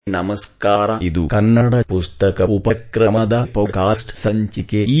ನಮಸ್ಕಾರ. ಇದು ಕನ್ನಡ ಪುಸ್ತಕ ಉಪಕ್ರಮದ ಪಾಡ್ಕಾಸ್ಟ್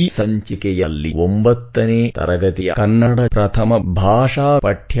ಸಂಚಿಕೆ. ಈ ಸಂಚಿಕೆಯಲ್ಲಿ 9ನೇ ತರಗತಿಯ ಕನ್ನಡ ಪ್ರಥಮ ಭಾಷಾ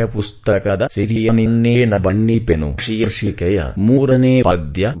ಪಠ್ಯ ಪುಸ್ತಕದ ಸಿರಿಯ ನಿನ್ನೇನ ಬಣ್ಣಿಪೆನು ಶೀರ್ಷಿಕೆಯ 3ನೇ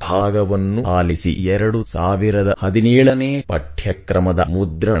ಪದ್ಯ ಭಾಗವನ್ನು ಆಲಿಸಿ 2017ನೇ ಪಠ್ಯಕ್ರಮದ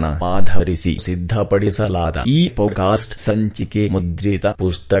ಮುದ್ರಣ ಆಧರಿಸಿ ಸಿದ್ಧಪಡಿಸಲಾದ ಈ ಪಾಡ್ಕಾಸ್ಟ್ ಸಂಚಿಕೆ ಮುದ್ರಿತ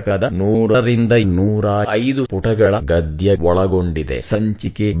ಪುಸ್ತಕದ 100ರಿಂದ 105 ಪುಟಗಳ ಗದ್ಯ ಒಳಗೊಂಡಿದೆ.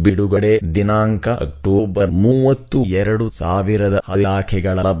 ಸಂಚಿಕೆ ಬಿಡುಗಡೆ ದಿನಾಂಕ ಅಕ್ಟೋಬರ್ 30, 2000.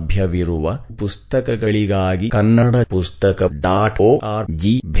 ಇಲಾಖೆಗಳ ಲಭ್ಯವಿರುವ ಪುಸ್ತಕಗಳಿಗಾಗಿ ಕನ್ನಡ ಪುಸ್ತಕ .org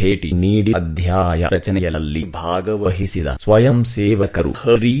ಭೇಟಿ ನೀಡಿ. ಅಧ್ಯಾಯ ರಚನೆಯಲ್ಲಿ ಭಾಗವಹಿಸಿದ ಸ್ವಯಂ ಸೇವಕರು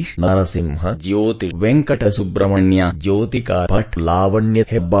ಹರೀಶ್, ನರಸಿಂಹ, ಜ್ಯೋತಿ, ವೆಂಕಟಸುಬ್ರಹ್ಮಣ್ಯ, ಜ್ಯೋಥಿಕಾ, ಭಟ್, ಲಾವಣ್ಯ,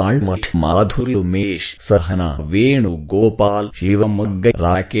 ಹೆಬ್ಬಾಳ್ಮಠ್, ಮಾಧುರಿ, ಉಮೇಶ್, ಸಹನಾ, ವೇಣುಗೋಪಾಲ್, ಶಿವಮೊಗ್ಗ,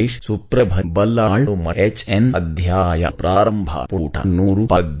 ರಾಕೇಶ್, ಸುಪ್ರಭ, ಬಲ್ಲಾಳ್, HN. ಅಧ್ಯಾಯ ಪ್ರಾರಂಭ. ಪುಟ 100.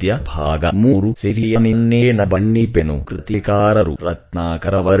 ಪದ್ಯ ಭಾಗ 3. ಸಿರಿಯ ನಿನ್ನೇನ ಬಣ್ಣಿಪೆನು. ಕೃತಿಕಾರರು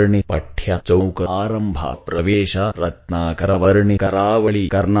ರತ್ನಾಕರ ವರ್ಣಿ. ಪಠ್ಯ ಚೌಕ. ಆರಂಭ. ಪ್ರವೇಶ. ರತ್ನಾಕರ ವರ್ಣಿ ಕರಾವಳಿ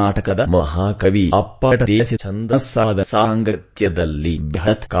ಕರ್ನಾಟಕದ ಮಹಾಕವಿ. ಅಪ್ಪಟ ದೇಸಿ ಛಂದಸ್ಸಾದ ಸಾಂಗತ್ಯದಲ್ಲಿ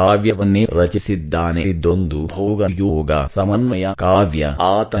ಬೃಹತ್ ಕಾವ್ಯವನ್ನೇ ರಚಿಸಿದ್ದಾನೆ. ಇದೊಂದು ಭೋಗ ಯೋಗ ಸಮನ್ವಯ ಕಾವ್ಯ.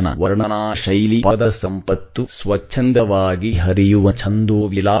 ಆತನ ವರ್ಣನಾ ಶೈಲಿ, ಪದ ಸಂಪತ್ತು, ಸ್ವಚ್ಛಂದವಾಗಿ ಹರಿಯುವ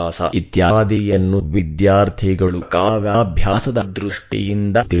ಛಂದೋವಿಲಾಸ ಇತ್ಯಾದಿಯನ್ನು ವಿದ್ಯಾರ್ಥಿಗಳು ಕಾವ್ಯಾಭ್ಯಾಸದ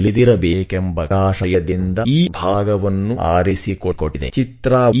ದೃಷ್ಟಿಯಿಂದ ತಿಳಿದಿರಬೇಕೆಂಬ ಆಶಯದಿಂದ ಈ ಭಾಗವನ್ನು ಆರಿಸಿಕೊಟ್ಟಿದೆ.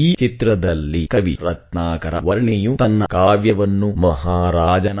 ಈ ಚಿತ್ರದಲ್ಲಿ ಕವಿ ರತ್ನಾಕರ ವರ್ಣಿಯು ತನ್ನ ಕಾವ್ಯವನ್ನು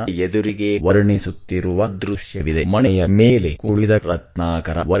ಮಹಾರಾಜನ ಎದುರಿಗೆ ವರ್ಣಿಸುತ್ತಿರುವ ದೃಶ್ಯವಿದೆ. ಮಣೆಯ ಮೇಲೆ ಕುಳಿದ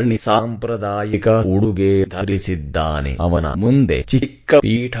ರತ್ನಾಕರ ವರ್ಣಿ ಸಾಂಪ್ರದಾಯಿಕ ಉಡುಗೆ ಧರಿಸಿದ್ದಾನೆ. ಅವನ ಮುಂದೆ ಚಿಕ್ಕ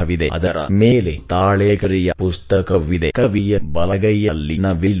ಪೀಠವಿದೆ. ಅದರ ಮೇಲೆ ತಾಳೆಗರಿಯ ಪುಸ್ತಕವಿದೆ. ಕವಿಯ ಬಲಗೈಯಲ್ಲಿ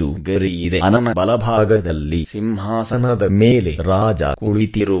ನವಿಲು ಗರಿಯಿದೆ. ಅವನ ಬಲಭಾಗದಲ್ಲಿ ಸಿಂಹಾಸನದ ಮೇಲೆ ರಾಜ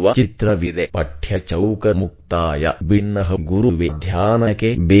ಕುಳಿತಿರುವ ಚಿತ್ರವಿದೆ. ಪಠ್ಯ ಚೌಕ. ಮುಕ್ತಾಯ. ಭಿನ್ನಹ ಗುರುವೆ. ಧ್ಯಾನಕ್ಕೆ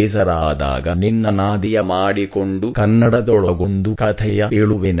ಬೇಸರಾದಾಗ ನಿನ್ನ ನಾದಿಯ ಮಾಡಿಕೊಂಡು ಕನ್ನಡದೊಳಗೊಂದು ಕಥೆಯ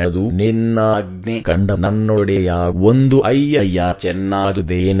ಹೇಳುವೆನದು. ನಿನ್ನಾಜ್ಞೆ ಕಂಡ ನನ್ನೊಡೆಯ ಒಂದು ಅಯ್ಯಯ್ಯ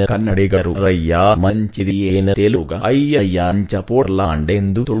ಚೆನ್ನಾದುದೇನ ಕನ್ನಡಿಗರು ರಯ್ಯ ಮಂಚಿದಿಯೇನ ತೆಲುಗ ಅಯ್ಯಯ್ಯ ಅಂಚ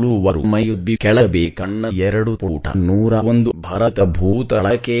ಪೋರ್ಲಾಂಡೆಂದು ತುಳುವರು ಮೈಯುಬ್ಬಿ ಕೆಳಬೆ ಕಣ್ಣ. 2. ಪುಟ 101. ಭರತ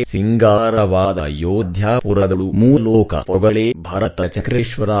ಭೂತಳಕ್ಕೆ ಸಿಂಗಾರವಾದ ಯೋಧ್ಯಾಪುರದಳು ಮೂಲೋಕ ಪೊಗಳೆ ಭರತ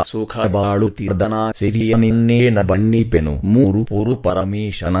ಚಕ್ರೇಶ್ವರ ಸುಖ ಬಾಳುತ್ತಿರ್ದನ ಸಿರಿಯ ನಿನ್ನೇನ ಬಣ್ಣಿಪೆನು. 3. ಪುರು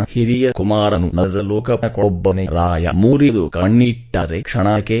ಪರಮೇಶನ ಹಿರಿಯ ಕುಮಾರನು ನರಲೋಕಕ್ಕೊಬ್ಬನೇ ರಾಯ ಮುರಿದು ಕಣ್ಣಿಟ್ಟರೆ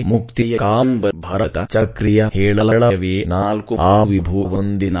ಕ್ಷಣಕ್ಕೆ ಮುಕ್ತಿಯ ಕಾಂಬ ಭರತ ಚಕ್ರಿಯ ಹೇಳಲಳವೇ. 4. ಆ ವಿಭು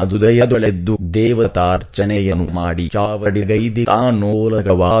ಒಂದಿನ ದುದಯದೊಳೆದ್ದು ದೇವತಾರ್ಚನೆಯನ್ನು ಮಾಡಿ ಚಾವಡಿಗೈದಿ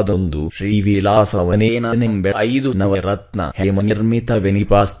ತಾನೋಲಗವಾದೊಂದು ಶ್ರೀವಿಲಾಸವನೇನೆಂಬೆ. 5. ನವರತ್ನ ಹೇಮ ನಿರ್ಮಿತ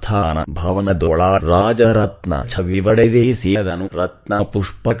ವೆನಿಪಾಸ್ಥಾನ ಭವನದೊಳ ರಾಜರತ್ನ ಛವಿವಡೆದೇ ಸೇದನು ರತ್ನ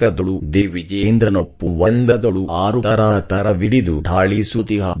ಪುಷ್ಪಕದೊಳು ದಿವಿಜೇಂದ್ರನೊಪ್ಪು ವಂದದೊಳು 6. ತರವಿಡಿದು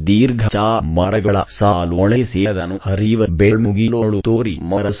ಢಾಳಿಸುತಿಹ ದೀರ್ಘ ಚಾ ಮರಗಳ ಸಾಲೊಳೆ ಸೇದನು ಹರಿವ ಬೆಳ್ಮುಗಿಲೋಳು ತೋರಿ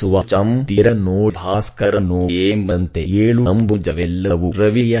ಮರಸುವ ಚಂತಿರ ನೋಡ್ ಭಾಸ್ಕರ ಎಂಬಂತೆ 7. ಅಂಬುಜವೆಲ್ಲವೂ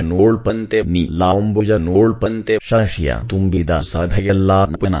ರವಿಯ ನೋಳ್ಪಂತೆ ನೀಲಾಂಬುಜ ನೋಳ್ಪಂತೆ ಶಶಿಯ ತುಂಬಿದ ಸಭೆಯೆಲ್ಲ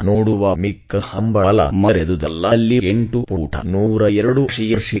ನೋಡುವ ಮಿಕ್ಕ ಹಂಬಲ ಮರೆದುದಲ್ಲ ಅಲ್ಲಿ. 8. ಪುಟ 102.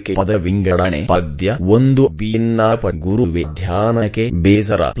 ಶೀರ್ಷಿಕೆ ಪದ ವಿಂಗಡಣೆ. ಪದ್ಯ 1. ಭಿನ್ನಾಪ. ಗುರುವೆ ಧ್ಯಾನಕ್ಕೆ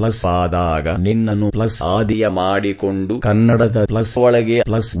ಬೇಸರ ಆದಾಗ ನಿನ್ನನ್ನು ಆದಿಯ ಮಾಡಿಕೊಂಡು ಕನ್ನಡದ ಒಳಗೆ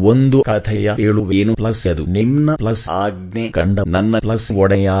ಒಂದು ಕಥೆಯ ಹೇಳುವೇನು ಅದು ನಿನ್ನ ಆಜ್ಞೆ ಕಂಡ ನನ್ನ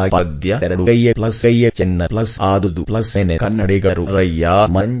ಒಡೆಯ. ಪದ್ಯ 2. ಗೈಯ ಚೆನ್ನ ಆದುದು ಎನೆ ಕನ್ನಡಿಗರು ರಯ್ಯ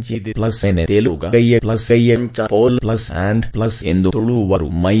ಮಂಚಿದಿ ಎನೆ ತೆಲುಗ ಗೈಯಂಚ ಪೋಲ್ ಆಂಡ್ ಎಂದು ತುಳುವರು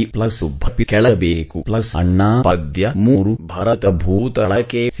ಮೈ ಭಪಿ ಕೆಳಬೇಕು ಅಣ್ಣ. ಪದ್ಯ 3. ಭರತ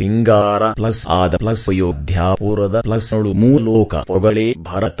ಭೂತಳಕ್ಕೆ ಸಿಂಗಾರ ಆದ ಅಯೋಧ್ಯಾಪುರದ ಮೂಲೋಕ ಪೊಗಳೆ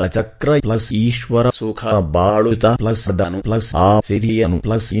ಭರತ ಚಕ್ರ ಈಶ್ವರ ಸುಖ ಬಾಳುತ ದನು ಆ ಸಿರಿಯನು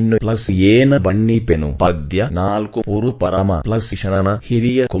ಇನ್ನು ಏನ ಬಣ್ಣಿಪೆನು. ಪದ್ಯ 4. ಪುರು ಪರಮ ಶನನ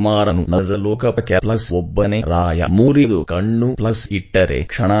ಹಿರಿಯ ಕುಮಾರನು ನರಲೋಕಕ್ಕೆ ಒಬ್ಬನೇ ರಾಯ ಮುರಿದು ಕಣ್ಣು ಇಟ್ಟರೆ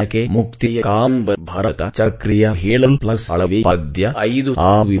ಕ್ಷಣಕ್ಕೆ ಮುಕ್ತಿಯ ಕಾಂಬ ಭರತ ಚಕ್ರಿಯ ಹೇಳಲ್ ಅಳವೆ. ಪದ್ಯ 5.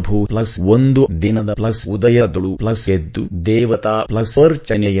 ಆ ವಿಭು ಒಂದು ದಿನದ ಉದಯದೊಳು ಎದ್ದು ದೇವತಾ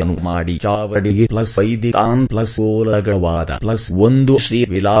ಅರ್ಚನೆಯನ್ನು ಮಾಡಿ ಚಾವಡಿಗೆ ವೈದಿಕಾನ್ ಓಲಗವಾದ ಒಂದು ಶ್ರೀ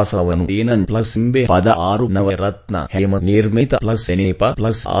ವಿಲಾಸವನು ಏನನ್ ಇಂಬೆ. ಪದ 6. ನವರತ್ನ ಹೇಮ ನಿರ್ಮಿತ ಸೆನೇಪ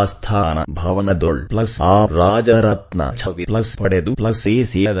ಆಸ್ಥಾನ ಭವನದೊಳ್ ಆ ರಾಜರತ್ನ ಛವಿ ಪಡೆದು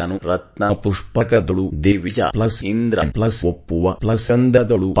ಸೇದನು ರತ್ನ ಪುಷ್ಪಕದೊಳು ದಿವಿಜ ಇಂದ್ರ ಒಪ್ಪುವ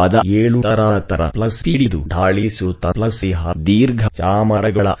ಚಂದದೊಳು. ಪದ 7. ತರ ಪಿಡಿದು ಢಾಳಿಸುತ್ತ ದೀರ್ಘ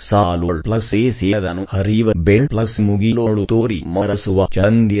ಚಾಮರಗಳ ಸಾಲೊಳ್ ಸೇದನು ಹರಿವ ಬೆಳ್ ಮುಗಿಲೋಳು ತೋರಿ ಮರಸುವ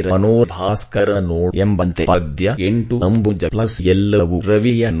ಚಂದಿರ ಮನೋಭಾಸ್ಕರ ಎಂಬಂತೆ. ಪದ್ಯ 8. ಅಂಬುಜ ಎಲ್ಲವೂ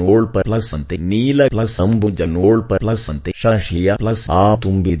ರವಿಯ ನೋಳ್ಪ ಪ್ಲಸ್ ಅಂತೆ, ನೀಲ ಪ್ಲಸ್ ಅಂಬುಜ ನೋಳ್ಪ ಪ್ಲಸ್ ಅಂತೆ, ಶಶಿಯ ಪ್ಲಸ್ ಆ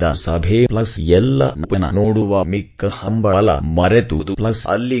ತುಂಬಿದ ಸಭೆ ಪ್ಲಸ್ ಎಲ್ಲ ನಪನ ನೋಡುವ ಮಿಕ್ಕ ಹಂಬಲ ಮರೆತುದು ಪ್ಲಸ್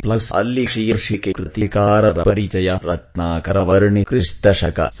ಅಲ್ಲಿ ಶೀರ್ಷಿಕೆ ಕೃತಿಕಾರರ ಪರಿಚಯ ರತ್ನಾಕರ ವರ್ಣಿ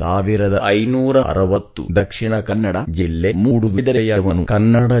ಕ್ರಿಸ್ತಶಕ 1560 ದಕ್ಷಿಣ ಕನ್ನಡ ಜಿಲ್ಲೆ ಮೂಡುಬಿದಿರೆಯವನು.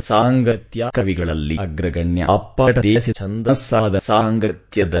 ಕನ್ನಡ ಸಾಂಗತ್ಯ ಕವಿಗಳಲ್ಲಿ ಅಗ್ರಗಣ್ಯ. ಅಪ್ಪಟ ದೇಸಿ ಛಂದಸ್ಸಾದ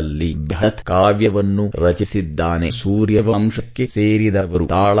ಸಾಂಗತ್ಯದಲ್ಲಿ ಬೃಹತ್ ಕಾವ್ಯವನ್ನು ರಚಿಸಿದ್ದಾನೆ. ಸೂರ್ಯವಂಶಕ್ಕೆ ಸೇರಿದವರು.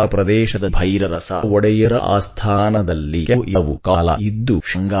 ತಾಳ ಪ್ರದೇಶದ ಭೈರರಸ ಒಡೆಯರ ಆಸ್ಥಾನದಲ್ಲಿ ಇವು ಕಾಲ ಇದ್ದು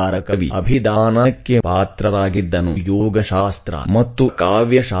ಶೃಂಗಾರ ಕವಿ ಅಭಿದಾನಕ್ಕೆ ಪಾತ್ರರಾಗಿದ್ದನು. ಯೋಗಶಾಸ್ತ್ರ ಮತ್ತು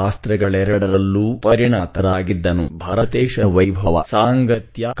ಕಾವ್ಯಶಾಸ್ತ್ರಗಳೆರಡರಲ್ಲೂ ಪರಿಣತರಾಗಿದ್ದನು. ಭರತೇಶ ವೈಭವ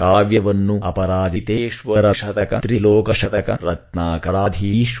ಸಾಂಗತ್ಯ ಕಾವ್ಯವನ್ನು ಅಪರಾಜಿತೇಶ್ವರ ಶತಕ, ತ್ರಿಲೋಕ ಶತಕ,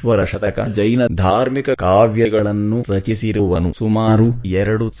 ರತ್ನಾಕರಾಧೀಶ್ವರ ಶತಕ, ಜೈನ ಧಾರ್ಮಿಕ ಕಾವ್ಯಗಳನ್ನು ರಚಿಸಿರುವನು. ಸುಮಾರು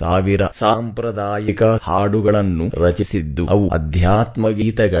 2000 ಸಾಂಪ್ರದಾಯಿಕ ಹಾಡುಗಳನ್ನು ರಚಿಸಿದ್ದು ಅವು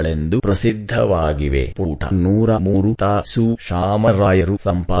ಅಧ್ಯಾತ್ಮಗೀತಗಳೆಂದು ಪ್ರಸಿದ್ಧವಾಗಿವೆ. ಪುಟ 103 ತಾ.ಸು. ಶಾಮರಾಯರು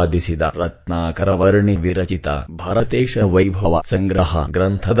ಸಂಪಾದಿಸಿದ ರತ್ನಾಕರ ವರ್ಣಿ ವಿರಚಿತ ಭರತೇಶ ವೈಭವ ಸಂಗ್ರಹ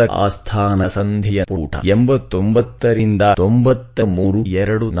ಗ್ರಂಥದ ಆಸ್ಥಾನ ಸಂಧಿಯ ಪುಟ 89ರಿಂದ 93,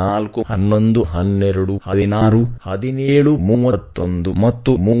 2, 4, 11, 12, 16, 17, 31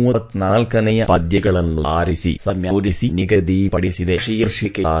 ಮತ್ತು 34ನೆಯ ಪದ್ಯಗಳನ್ನು ಆರಿಸಿ ಸಂಯೋಜಿಸಿ ನಿಗದಿಪಡಿಸಿದೆ.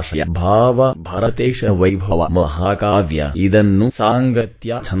 ಶೀರ್ಷಿಕೆ ಆಶಯ ಭಾವ ಭರತೇಶ ವೈಭವ ಮಹಾಕಾವ್ಯ. ಇದನ್ನು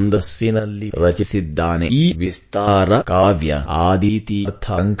ಸಾಂಗತ್ಯ ಛಂದಸ್ಸಿನಲ್ಲಿ ರಚಿಸಿದ್ದಾನೆ. ಈ ವಿಸ್ತಾರ ಕಾವ್ಯ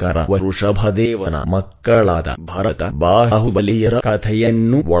ಆದಿತೀರ್ಥಂಕರ ವೃಷಭದೇವನ ಮಕ್ಕಳಾದ ಭರತ ಬಾಹುಬಲಿಯರ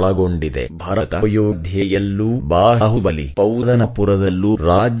ಕಥೆಯನ್ನು ಒಳಗೊಂಡಿದೆ. ಭರತ ಅಯೋಧ್ಯೆಯಲ್ಲೂ ಬಾಹುಬಲಿ ಪೌರನಪುರದಲ್ಲೂ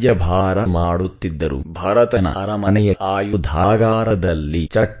ರಾಜ್ಯಭಾರ ಮಾಡುತ್ತಿದ್ದರು. ಭರತನ ಅರಮನೆಯ ಆಯುಧಾಗಾರದಲ್ಲಿ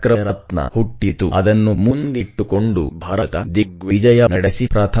ಚಕ್ರರತ್ನ ಹುಟ್ಟಿತು. ಅದನ್ನು ಮುಂದಿಟ್ಟುಕೊಂಡು ಭರತ ದಿಗ್ವಿಜಯ ನಡೆಸಿ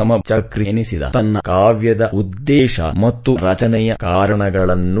ಪ್ರಥಮ ಚಕ್ರಿ ಎನಿಸಿದ. ತನ್ನ ಕಾವ್ಯದ ಉದ್ದೇಶ ಮತ್ತು ರಚನೆಯ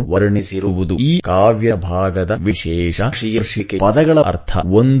ಕಾರಣಗಳನ್ನು ವರ್ಣಿಸಿರುವುದು ಈ ಕಾವ್ಯ ಭಾಗದ ವಿಶೇಷ. ಶೀರ್ಷಿಕೆ ಪದಗಳ ಅರ್ಥ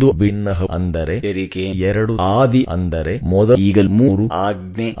 1 ಭಿನ್ನಹ ಅಂದರೆ ತೆರಿಗೆ, 2 ಆದಿ ಅಂದರೆ ಮೊದಲು, ಈಗಲ್ 3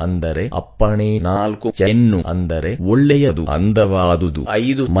 ಆಜ್ಞೆ ಅಂದರೆ ಅಪ್ಪಣೆ, 4 ಚೆನ್ನು ಅಂದರೆ ಒಳ್ಳೆಯದು ಅಂದವಾದುದು,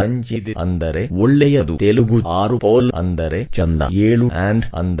 5 ಮಂಚಿದೆ ಅಂದರೆ ಒಳ್ಳೆಯದು ತೆಲುಗು, 6 ಪೋಲ್ ಅಂದರೆ ಚಂದ, 7 ಆಂಡ್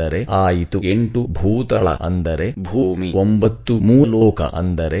ಅಂದರೆ ಆಯಿತು, 8 ಭೂತಳ ಅಂದರೆ ಭೂಮಿ, 9 ಮೂಲೋಕ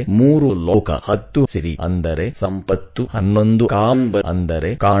ಅಂದರೆ 3 ಲೋಕ, 10 ಸಿರಿ ಅಂದರೆ ಸಂಪತ್ತು, 11 ಕಾಂಬ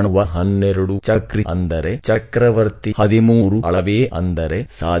ಅಂದರೆ ಕಾಣುವ, 12 ಚಕ್ರಿ ಅಂದರೆ ಚಕ್ರವರ್ತಿ, 13 ಅಳವೆ ಅಂದರೆ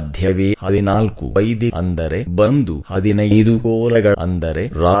ಸಾಧ್ಯವೇ, 14 ವೈದಿ ಅಂದರೆ ಬಂಧು, 15 ಕೋಲಗಳ ಅಂದರೆ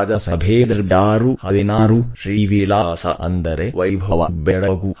ರಾಜಸಭೆಯರು, 16 ಶ್ರೀವಿಲಾಸ ಅಂದರೆ ವೈಭವ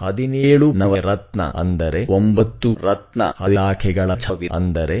ಬೆಳಗು, 17 ನವರತ್ನ ಅಂದರೆ 9 ರತ್ನ ಇಲಾಖೆಗಳ ಛವಿ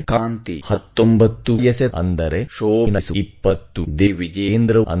ಅಂದರೆ ಕಾಂತಿ, 19 ಯಸೆ ಅಂದರೆ ಶೋಭನಸು, 20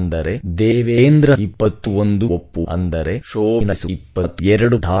 ದಿವಿಜೇಂದ್ರ ಅಂದರೆ ದೇವೇಂದ್ರ, 21 ಒಪ್ಪು ಅಂದರೆ ಶೋಭನಸು,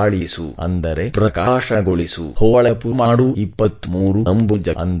 22 ಢಾಳಿಸು ಅಂದರೆ ಪ್ರಕಾಶಗೊಳಿಸು, ಹೊಳಪು ಮಾಡು, 23 ಅಂಬುಜ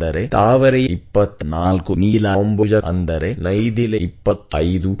ಅಂದರೆ ತಾವರೆ, 24 ನೀಲ ಅಂಬುಜ ಅಂದರೆ ನೈದಿಲೆ,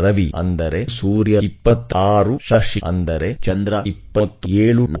 25 ರವಿ ಅಂದರೆ ಸೂರ್ಯ, 26 ಶಶಿ ಅಂದರೆ ಚಂದ್ರ,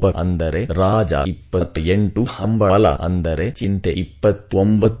 27 ನಪ ಅಂದರೆ ರಾಜ, 28 ಹಂಬಲ ಅಂದರೆ ಚಿಂತೆ,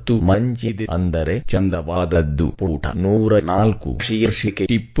 29 ಮಂಚಿದೆ ಅಂದರೆ ಚಂದವಾದದ್ದು. ಪುಟ 104 ಶೀರ್ಷಿಕೆ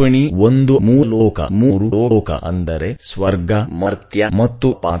ಟಿಪ್ಪಣಿ 1 ಮೂಲೋಕ 3 ಲೋಕ ಅಂದರೆ ಸ್ವರ್ಗ, ಮರ್ತ್ಯ ಮತ್ತು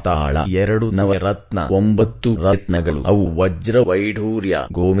ಪಾತಾಳ, 2 ನವರತ್ನ 9 ರತ್ನಗಳು ಅವು ವಜ್ರ, ವೈಢೂರ್ಯ,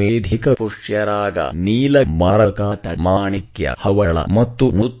 ಗೋಮೇಧಿಕ, ಪುಷ್ಯರಾಗ, ನೀಲ, ಮರಕಾತ, ಮಾಣಿಕ್ಯ, ಹವಳ ಮತ್ತು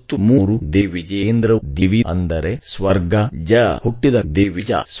ಮುತ್ತು, 3 ದಿವಿಜೇಂದ್ರ, ದಿವಿ ಅಂದರೆ ಸ್ವರ್ಗ, ಜ ಹುಟ್ಟಿದ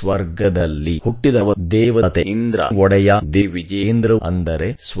ದಿವಿಜ ಸ್ವರ್ಗದಲ್ಲಿ ಹುಟ್ಟಿದವ ದೇವತೆ, ಇಂದ್ರ ಒಡೆಯ, ದಿವಿಜೇಂದ್ರ ಅಂದರೆ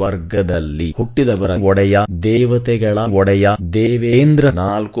ಸ್ವರ್ಗದಲ್ಲಿ ಹುಟ್ಟಿದವರ ಒಡೆಯ, ದೇವತೆಗಳ ಒಡೆಯ, ದೇವೇಂದ್ರ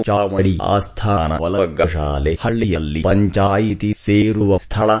 4 ಚಾಮಡಿ ಆಸ್ಥಾನ, ಹೊಲಗಶಾಲೆ, ಹಳ್ಳಿಯಲ್ಲಿ ಪಂಚಾಯಿತಿ ಸೇರುವ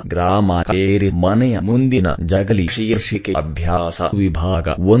ಸ್ಥಳ, ಗ್ರಾಮ, ಕೇರಿ, ಮನೆಯ ಮುಂದಿನ ಜಗಲಿ. ಶೀರ್ಷಿಕೆ ಅಭ್ಯಾಸ ವಿಭಾಗ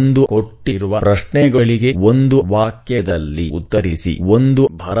 1 ಕೊಟ್ಟಿರುವ ಪ್ರಶ್ನೆಗಳಿಗೆ 1 ವಾಕ್ಯದಲ್ಲಿ ಉತ್ತರಿಸಿ. 1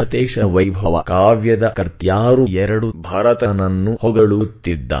 ಭರತೇಶ ವೈಭವ ಕಾವ್ಯದ ಕರ್ತ್ಯಾರು? 2 ಭರತನನ್ನು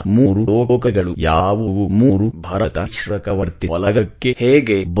ಹೊಗಳುತ್ತಿದ್ದ 3 ಲೋಕಗಳು ಯಾವುವು? 3 ಭರತ ಚಕ್ರವರ್ತಿ ಒಲಗಕ್ಕೆ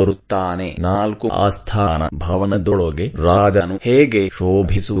ಹೇಗೆ ಬರುತ್ತಾನೆ? 4 ಆಸ್ಥಾನ ಭವನದೊಳಗೆ ರಾಜನು ಹೇಗೆ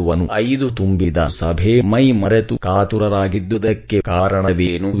ಶೋಭಿಸುವನು? 5 ತುಂಬಿದ ಸಭೆ ಮೈ ಮರೆತು ಕಾತುರರಾಗಿದ್ದುದಕ್ಕೆ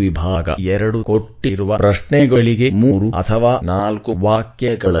ಕಾರಣವೇನು? ವಿಭಾಗ 2 ಕೊಟ್ಟಿರುವ ಪ್ರಶ್ನೆಗಳಿಗೆ 3 ಅಥವಾ 4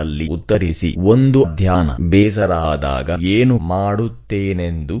 ವಾಕ್ಯಗಳಲ್ಲಿ ಉತ್ತರಿಸಿ. 1 ಧ್ಯಾನ ಬೇಸರ ಆದಾಗ ಏನು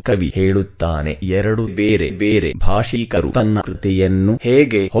ಮಾಡುತ್ತೇನೆಂದು ಕವಿ ಹೇಳುತ್ತಾನೆ. 2 ಬೇರೆ ಬೇರೆ ಭಾಷಿಕರು ತನ್ನ ಕೃತಿಯನ್ನು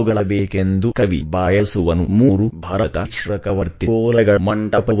ಹೇಗೆ ಹೊಗಳಬೇಕೆಂದು ಕವಿ ಬಯಸುವನು. 3 ಭರತ ಚಕ್ರವರ್ತಿ ಕೋಲಗಳ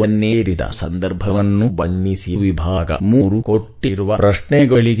ಮಂಟಪವನ್ನೇರಿದ ಸಂದರ್ಭವನ್ನು ಬಣ್ಣಿಸಿ. ವಿಭಾಗ 3 ಕೊಟ್ಟಿರುವ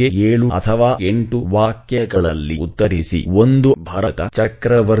ಪ್ರಶ್ನೆಗಳಿಗೆ 7 ಅಥವಾ 8 ವಾಕ್ಯಗಳಲ್ಲಿ ಉತ್ತರಿಸಿ. ಉತ್ತರಿಸಿ. 1 ಭರತ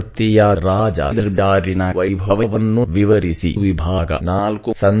ಚಕ್ರವರ್ತಿಯ ರಾಜ ನಿರ್ಧಾರಿನ ವೈಭವವನ್ನು ವಿವರಿಸಿ. ವಿಭಾಗ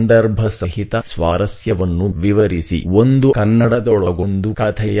 4 ಸಂದರ್ಭ ಸಹಿತ ಸ್ವಾರಸ್ಯವನ್ನು ವಿವರಿಸಿ. 1 ಕನ್ನಡದೊಳಗೊಂದು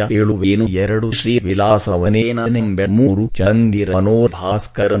ಕಥೆಯ ಹೇಳುವೇನು. 2 ಶ್ರೀ ವಿಲಾಸವನೇನೆಂಬೆ. 3 ಚಂದಿರ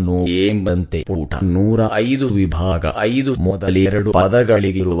ಮನೋಭಾಸ್ಕರನು ಎಂಬಂತೆ. ಪುಟ 105. ವಿಭಾಗ 5 ಮೊದಲೆರಡು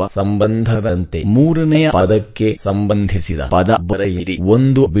ಪದಗಳಿಗಿರುವ ಸಂಬಂಧದಂತೆ ಮೂರನೆಯ ಪದಕ್ಕೆ ಸಂಬಂಧಿಸಿದ ಪದ ಬರೆಯಿರಿ.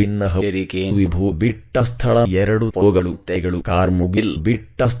 1 ಭಿನ್ನ ಹೆರಿಕೆ ವಿಭು ಬಿಟ್ಟ ಸ್ಥಳ. 2 ಪೋಗಳು ತೆಗಳು ಕಾರ್ಮುಗಿಲ್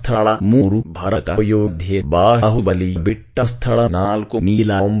ಬಿಟ್ಟ ಸ್ಥಳ. 3 ಭರತ ಯೋಧ್ಯೆ ಬಾಹುಬಲಿ ಬಿಟ್ಟ ಸ್ಥಳ. 4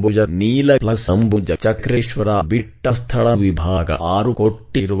 ನೀಲ ಅಂಬುಜ ನೀಲ ಪ್ಲಸ್ ಅಂಬುಜ ಚಕ್ರೇಶ್ವರ ಬಿಟ್ಟ ಸ್ಥಳ. ವಿಭಾಗ 6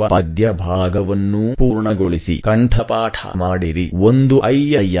 ಕೊಟ್ಟಿರುವ ಪದ್ಯ ಭಾಗವನ್ನು ಪೂರ್ಣಗೊಳಿಸಿ ಕಂಠಪಾಠ ಮಾಡಿರಿ. 1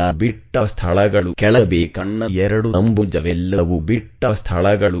 ಅಯ್ಯಯ್ಯ ಬಿಟ್ಟ ಸ್ಥಳಗಳು ಕೆಳಬೆ ಕಣ್ಣ. 2 ಅಂಬುಜವೆಲ್ಲವೂ ಬಿಟ್ಟ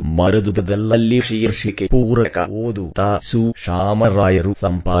ಸ್ಥಳಗಳು ಮರದುದಲ್ಲಲ್ಲಿ. ಶೀರ್ಷಿಕೆ ಪೂರಕ. ಓದುತ್ತಾ ಸು ಶಾಮರಾಯರು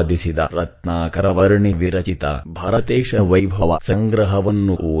ಸಂಪಾದಿಸಿದ ರತ್ನಾಕರ ವರ್ಣಿ ವಿರಚಿತ ಭರತೇಶ ವೈಭವ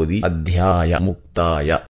ಸಂಗ್ರಹವನ್ನು ಓದಿ. ಅಧ್ಯಾಯ ಮುಕ್ತಾಯ.